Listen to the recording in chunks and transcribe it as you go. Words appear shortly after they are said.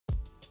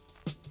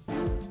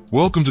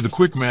Welcome to the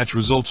quick match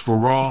results for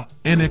Raw,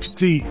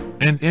 NXT,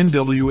 and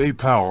NWA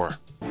Power.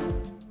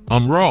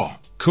 On Raw,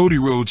 Cody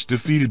Rhodes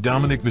defeated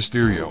Dominic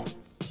Mysterio.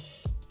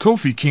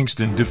 Kofi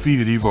Kingston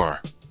defeated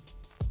Ivar.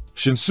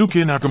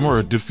 Shinsuke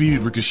Nakamura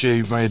defeated Ricochet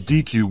via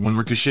DQ when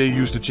Ricochet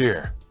used a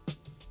chair.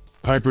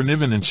 Piper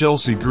Niven and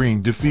Chelsea Green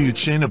defeated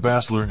Shayna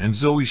Baszler and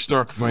Zoe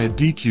Stark via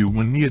DQ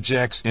when Nia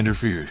Jax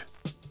interfered.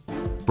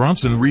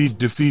 Bronson Reed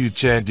defeated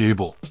Chad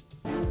Gable.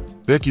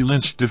 Becky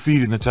Lynch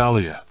defeated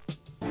Natalya.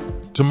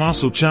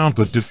 Tommaso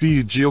Ciampa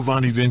defeated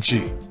Giovanni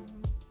Vinci.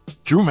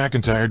 Drew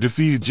McIntyre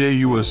defeated Jey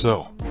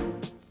Uso.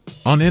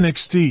 On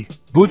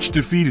NXT, Butch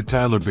defeated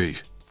Tyler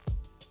Bate.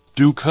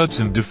 Duke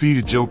Hudson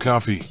defeated Joe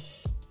Coffey.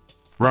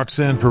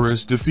 Roxanne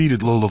Perez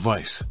defeated Lola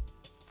Vice.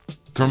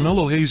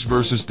 Carmelo Hayes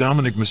vs.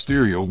 Dominic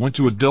Mysterio went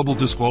to a double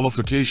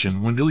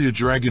disqualification when Ilya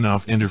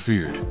Dragunov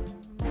interfered.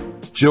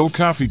 Joe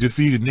Coffey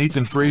defeated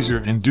Nathan Frazer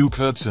and Duke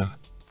Hudson.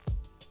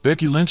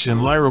 Becky Lynch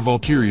and Lyra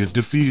Valkyria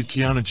defeated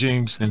Kiana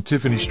James and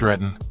Tiffany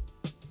Stratton.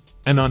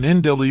 And on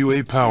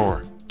NWA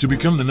Power, to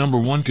become the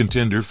 #1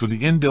 contender for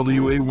the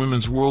NWA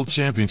Women's World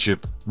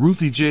Championship,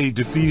 Ruthie J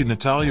defeated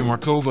Natalia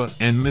Markova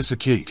and Missa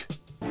Kate.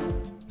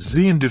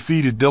 Zian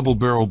defeated Double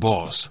Barrel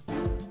Boss.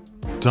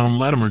 Tom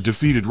Latimer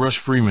defeated Rush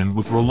Freeman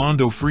with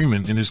Rolando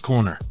Freeman in his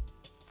corner.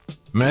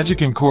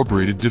 Magic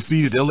Incorporated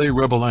defeated LA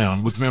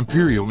Rebellion with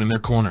Vampirio in their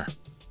corner.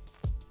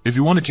 If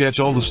you want to catch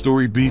all the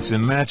story beats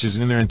and matches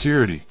in their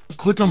entirety,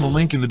 click on the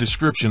link in the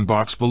description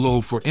box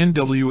below for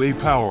NWA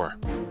Power.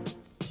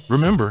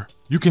 Remember,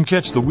 you can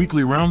catch the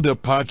weekly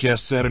Roundup podcast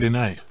Saturday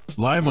night,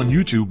 live on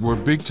YouTube, where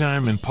Big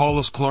Time and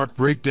Paulus Clarke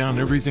break down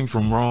everything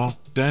from Raw,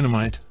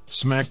 Dynamite,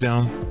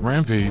 SmackDown,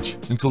 Rampage,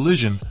 and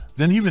Collision,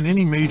 then even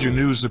any major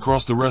news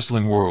across the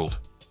wrestling world.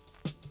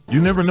 You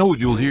never know what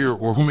you'll hear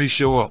or who may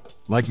show up,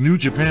 like New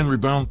Japan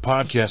Rebound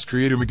podcast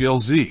creator Miguel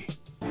Z.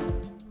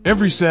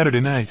 Every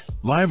Saturday night,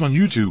 live on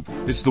YouTube,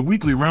 it's the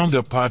weekly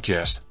Roundup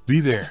podcast.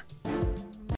 Be there.